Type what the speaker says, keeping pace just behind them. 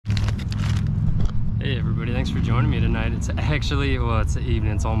everybody, thanks for joining me tonight. It's actually, well, it's the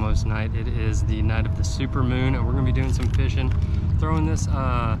evening, it's almost night. It is the night of the super moon, and we're gonna be doing some fishing, throwing this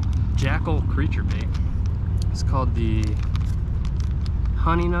Jackall creature bait. It's called the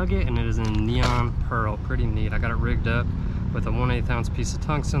Honey Nugget, and it is in neon pearl. Pretty neat. I got it rigged up with a 1/8 ounce piece of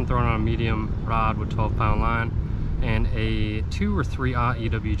tungsten, thrown on a medium rod with 12-pound line, and a 2 or 3/0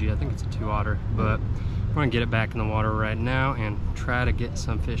 EWG. I think it's a 2/0, but we're gonna get it back in the water right now and try to get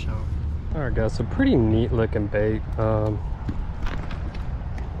some fish on. All right, guys, so pretty neat looking bait. I'm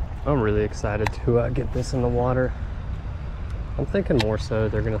really excited to get this in the water. I'm thinking more so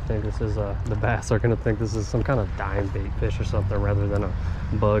they're gonna think this is the bass are gonna think this is some kind of dime bait fish or something rather than a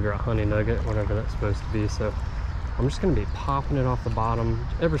bug or a honey nugget, whatever that's supposed to be. So I'm just gonna be popping it off the bottom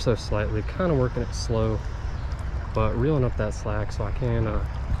ever so slightly, kind of working it slow, but reeling up that slack so I can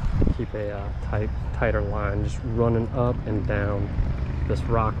keep a tighter line, just running up and down this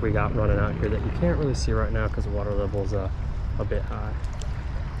rock we got running out here that you can't really see right now because the water level is a bit high.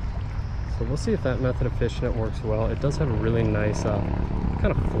 So we'll see if that method of fishing it works well. It does have a really nice kind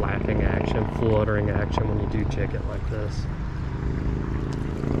of flapping action, fluttering action when you do jig it like this.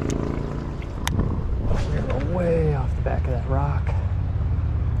 We're way off the back of that rock.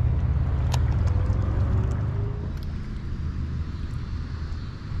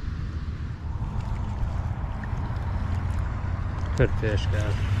 Good fish,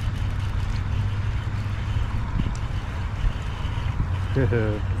 guys.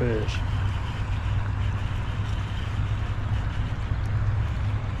 Good fish.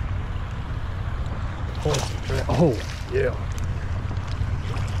 Oh, yeah.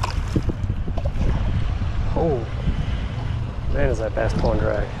 Oh, man, is that bass pulling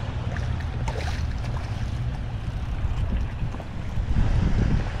drag.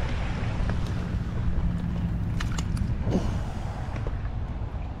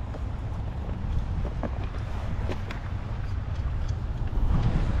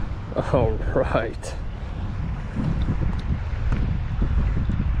 All right.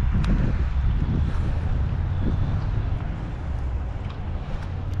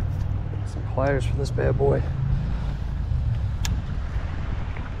 Some pliers for this bad boy.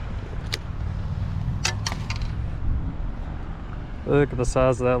 Look at the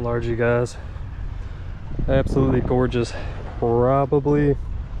size of that largie, guys. Absolutely gorgeous. Probably,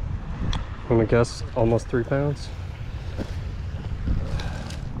 I'm gonna guess, almost 3 pounds.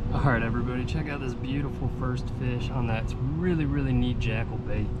 Alright everybody, check out this beautiful first fish on that really neat Jackall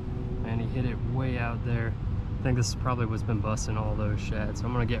bait. Man, he hit it way out there. I think this is probably what's been busting all those shad. So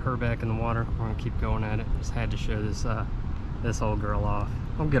I'm gonna get her back in the water. We're gonna keep going at it. Just had to show this this old girl off.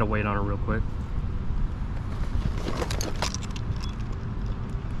 I'll get a weight on her real quick.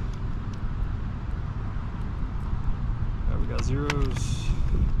 There we got zeros.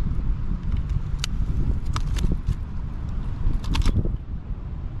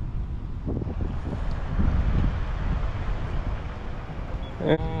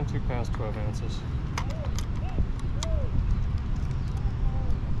 And 2 pounds, 12 ounces.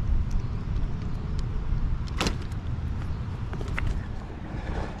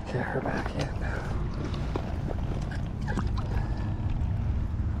 Get her back in.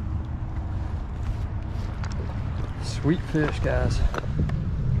 Sweet fish, guys.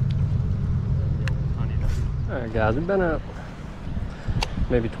 Alright guys, we've been out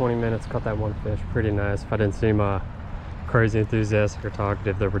maybe 20 minutes, caught that one fish. Pretty nice. If I didn't seem crazy enthusiastic or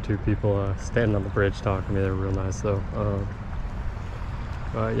talkative, there were 2 people standing on the bridge talking to me. They were real nice though.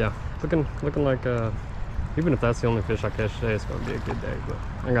 Yeah, looking like even if that's the only fish I catch today, it's gonna be a good day. But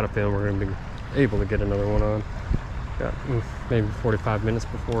I got a feeling we're gonna be able to get another one on. Got maybe 45 minutes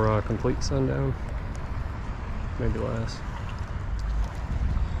before complete sundown, maybe less.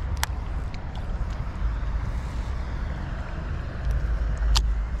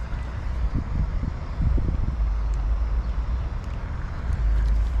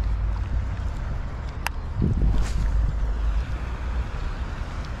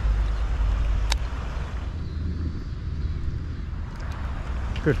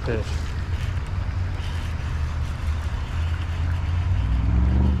 Good fish.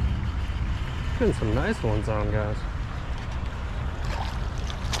 Getting some nice ones on, guys.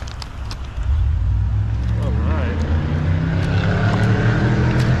 All right.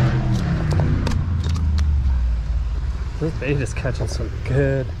 This bait is catching some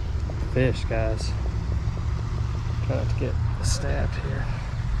good fish, guys. Try not to get stabbed here.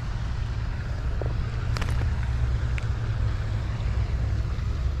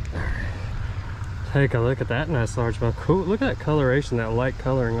 Take a look at that nice largemouth. Cool. Look at that coloration, that light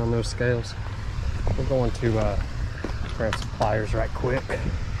coloring on those scales. We're going to grab some pliers right quick.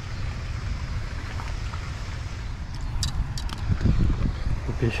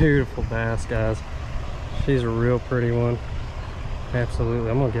 Beautiful bass, guys. She's a real pretty one. Absolutely.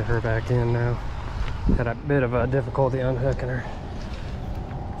 I'm gonna get her back in now. Had a bit of a difficulty unhooking her.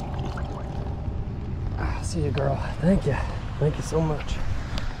 See you, girl. Thank you. Thank you so much.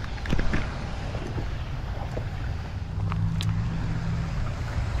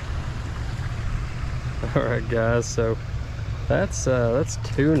 All right, guys. So that's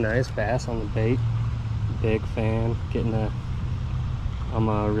 2 nice bass on the bait. Big fan. I'm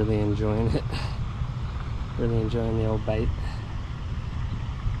really enjoying it. Really enjoying the old bait.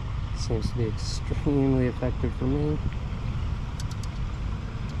 Seems to be extremely effective for me.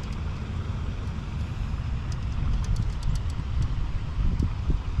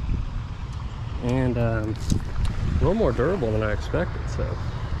 And a little more durable than I expected, so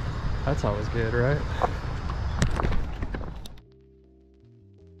that's always good, right?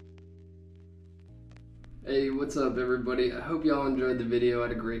 Hey, what's up everybody? I hope y'all enjoyed the video. I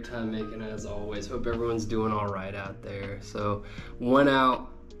had a great time making it as always. Hope everyone's doing all right out there. So went out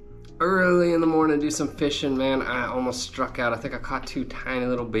early in the morning to do some fishing, man. I almost struck out. I think I caught 2 tiny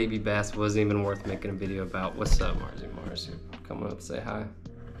little baby bass. Wasn't even worth making a video about. What's up, Mars? Come up, say hi.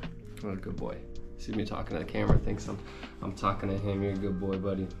 Oh, good boy. See me talking to the camera, thinks I'm talking to him. You're a good boy,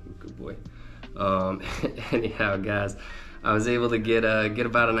 buddy. Good boy. Anyhow, guys, I was able to get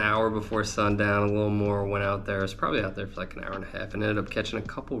about an hour before sundown, a little more. Went out there. I was probably out there for like an hour and a half, and ended up catching a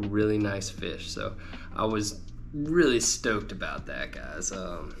couple really nice fish. So I was really stoked about that, guys.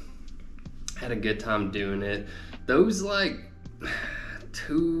 Had a good time doing it. Those like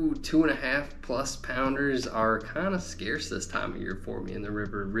 2.5 plus pounders are kind of scarce this time of year for me in the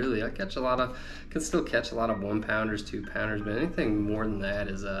river. Really, I can still catch a lot of 1 pounders, 2 pounders, but anything more than that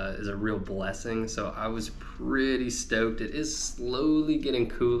is a real blessing. So I was pretty stoked. It is slowly getting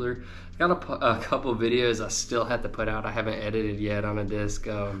cooler. I got a couple videos I still have to put out. I haven't edited yet on a disc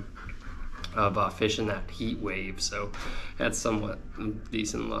of fishing that heat wave, so had somewhat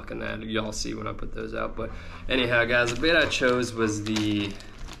decent luck in that. Y'all see when I put those out. But anyhow, guys, the bait I chose was the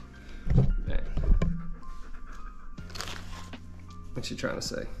what's she trying to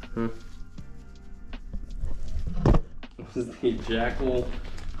say? This is the Jackall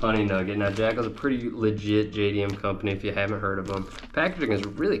Honey Nugget. Now Jackall's a pretty legit JDM company if you haven't heard of them. Packaging is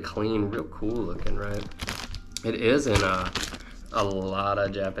really clean, real cool looking, right? It is in a lot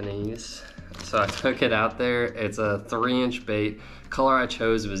of Japanese. So I took it out there. It's a 3-inch bait. Color I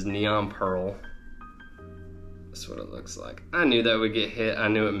chose was neon pearl. That's what it looks like. I knew that would get hit. I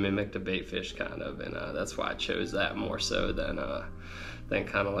knew it mimicked a bait fish kind of, and that's why I chose that more so than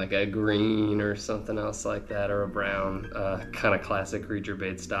kind of like a green or something else like that, or a brown kind of classic creature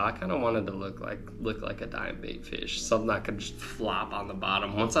bait style. I kind of wanted to look like a dime bait fish, something that could just flop on the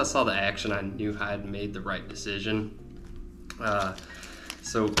bottom. Once I saw the action, I knew I had made the right decision.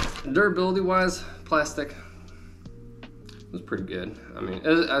 So durability wise, plastic was pretty good. I mean,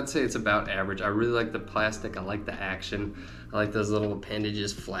 I'd say it's about average. I really like the plastic. I like the action. I like those little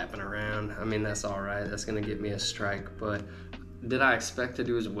appendages flapping around. I mean, that's all right. That's gonna get me a strike, but did I expect to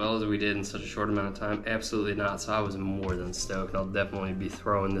do as well as we did in such a short amount of time? Absolutely not. So I was more than stoked. I'll definitely be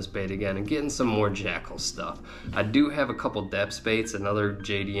throwing this bait again and getting some more Jackall stuff. I do have a couple depths baits, another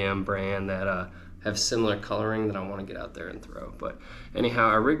JDM brand that have similar coloring that I want to get out there and throw. But anyhow,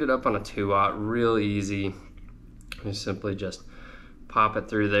 I rigged it up on a 2-aught, real easy. You simply just pop it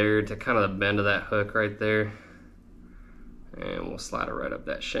through there to kind of the bend of that hook right there, and we'll slide it right up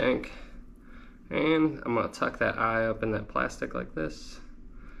that shank. And I'm gonna tuck that eye up in that plastic like this,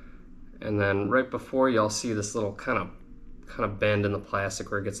 and then right before, y'all see this little kind of bend in the plastic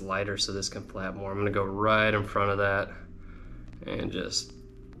where it gets lighter so this can flap more. I'm gonna go right in front of that and just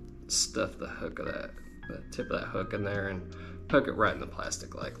stuff the hook of the tip of that hook in there and hook it right in the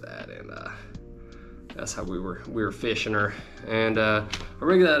plastic like that, and that's how we were fishing her. And I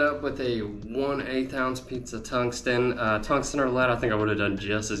rigged that up with a 1/8 ounce piece of tungsten. Tungsten or lead, I think I would have done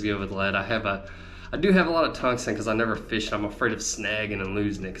just as good with lead. I do have a lot of tungsten because I never fished. I'm afraid of snagging and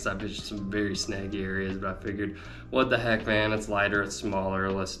losing it because I fished some very snaggy areas, but I figured, what the heck, man, it's lighter, it's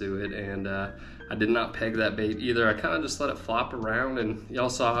smaller, let's do it. And I did not peg that bait either. I kind of just let it flop around, and y'all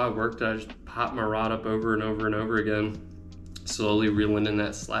saw how it worked. I just popped my rod up over and over and over again, slowly reeling in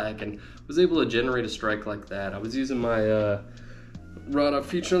that slack, and was able to generate a strike like that. I was using my rod I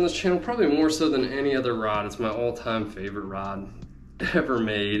feature on this channel probably more so than any other rod. It's my all-time favorite rod ever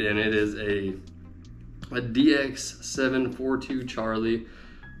made, and it is a DX742 Charlie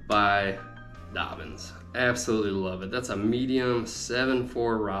by Dobyns. Absolutely love it. That's a medium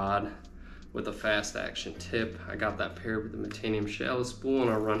 7.4 rod with a fast action tip. I got that paired with the Metanium shallow spool,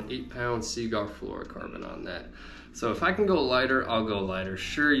 and I run 8-pound Seaguar fluorocarbon on that. So if I can go lighter, I'll go lighter.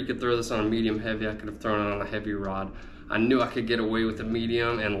 Sure, you could throw this on a medium heavy. I could have thrown it on a heavy rod. I knew I could get away with a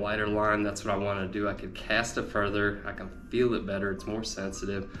medium and lighter line. That's what I want to do. I could cast it further. I can feel it better. It's more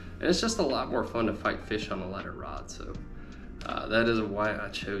sensitive. And it's just a lot more fun to fight fish on a lighter rod. So that is why I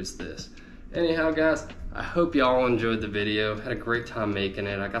chose this. Anyhow, guys, I hope y'all enjoyed the video. Had a great time making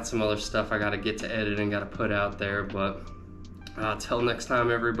it. I got some other stuff I got to get to edit and got to put out there. But till next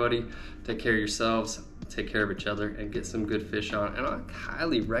time, everybody, take care of yourselves, take care of each other, and get some good fish on. And I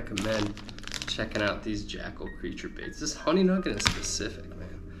highly recommend checking out these Jackall creature baits. This Honey Nugget in specific,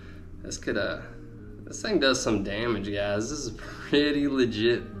 man. This thing does some damage, guys. This is a pretty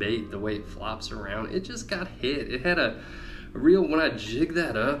legit bait, the way it flops around. It just got hit. It had a real, when I jigged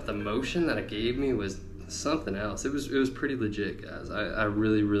that up, the motion that it gave me was something else. It was pretty legit, guys. I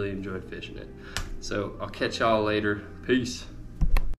really, really enjoyed fishing it. So I'll catch y'all later. Peace.